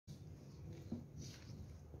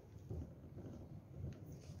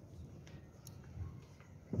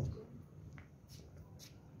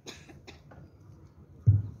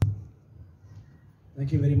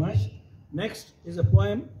Thank you very much. Next is a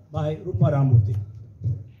poem by RUPA RAMURTHY.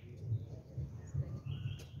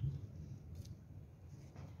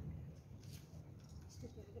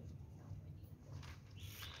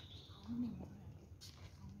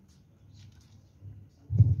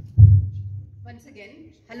 Once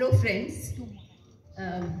again, hello friends.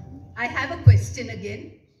 I have a question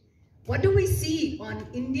again. What do we see on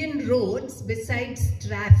Indian roads besides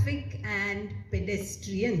traffic and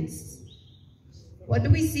pedestrians? What do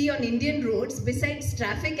we see on Indian roads besides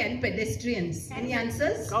traffic and pedestrians? Any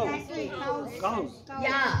answers? Cows.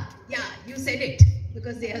 Yeah, you said it,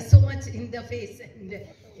 because they are so much in the face and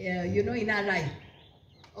in our eye.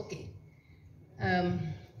 Okay,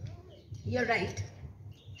 you're right.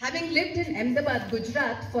 Having lived in Ahmedabad,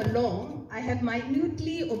 Gujarat for long, I have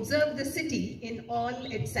minutely observed the city in all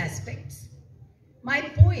its aspects. My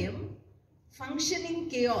poem, Functioning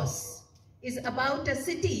Chaos, is about a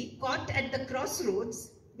city caught at the crossroads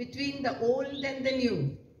between the old and the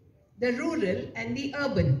new, the rural and the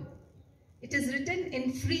urban. It is written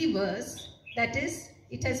in free verse, that is,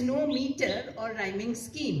 it has no meter or rhyming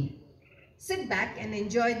scheme. Sit back and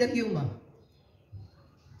enjoy the humor.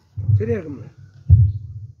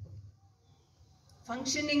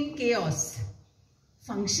 Functioning chaos.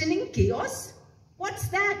 Functioning chaos? What's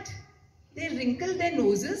that? They wrinkle their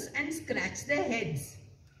noses and scratch their heads.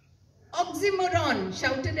 Oxymoron,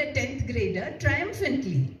 shouted a 10th grader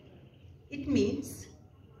triumphantly. It means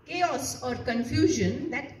chaos or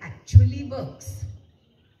confusion that actually works.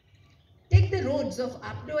 Take the roads of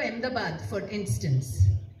Apdo Ahmedabad, for instance.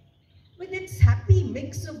 With its happy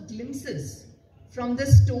mix of glimpses from the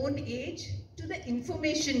Stone Age to the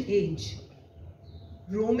Information Age.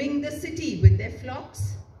 Roaming the city with their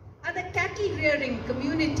flocks are the cattle-rearing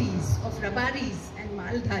communities of Rabaris and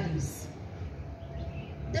Maldharis.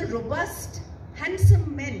 The robust,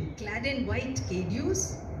 handsome men clad in white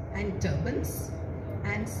kedues and turbans,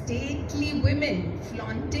 and stately women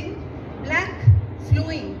flaunting black,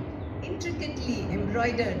 flowing, intricately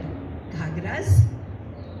embroidered ghagras,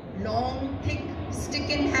 long, thick stick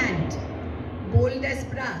in hand, bold as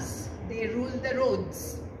brass, they rule the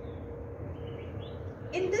roads.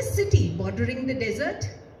 In this city bordering the desert,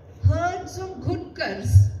 herds of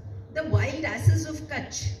ghudkars, the wild asses of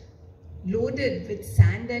Kutch, loaded with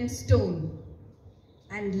sand and stone,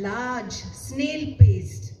 and large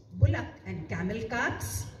snail-paced bullock and camel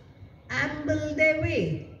carts amble their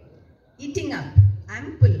way, eating up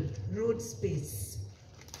ample road space.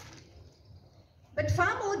 But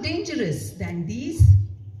far more dangerous than these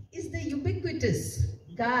is the ubiquitous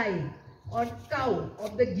guy or cow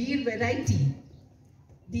of the Gir variety.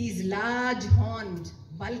 These large-horned,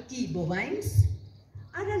 bulky bovines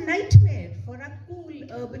are a nightmare for our cool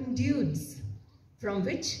urban dudes, from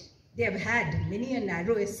which they have had many a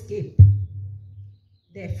narrow escape.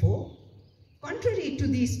 Therefore, contrary to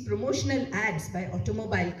these promotional ads by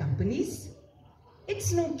automobile companies,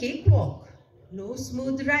 it's no cakewalk, no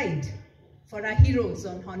smooth ride for our heroes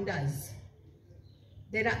on Hondas.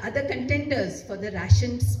 There are other contenders for the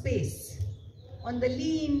rationed space on the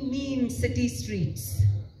lean, mean city streets.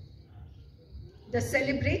 The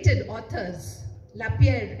celebrated authors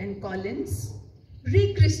Lapierre and Collins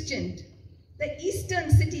re-christened the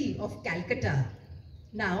eastern city of Calcutta,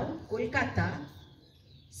 now Kolkata,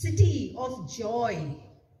 city of joy.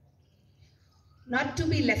 Not to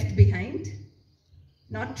be left behind,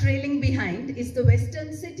 not trailing behind, is the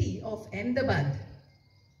western city of Ahmedabad,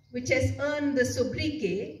 which has earned the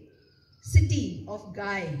sobriquet City of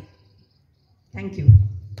Guy. Thank you.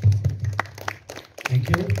 Thank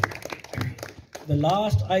you. The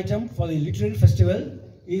last item for the literary festival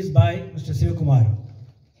is by Mr. Sivakumar.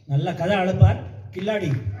 Nalla kada alapar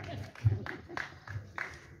killadi.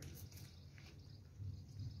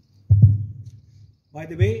 By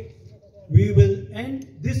the way, we will end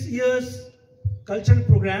this year's cultural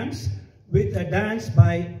programs with a dance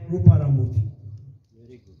by RUPA RAMURTHY.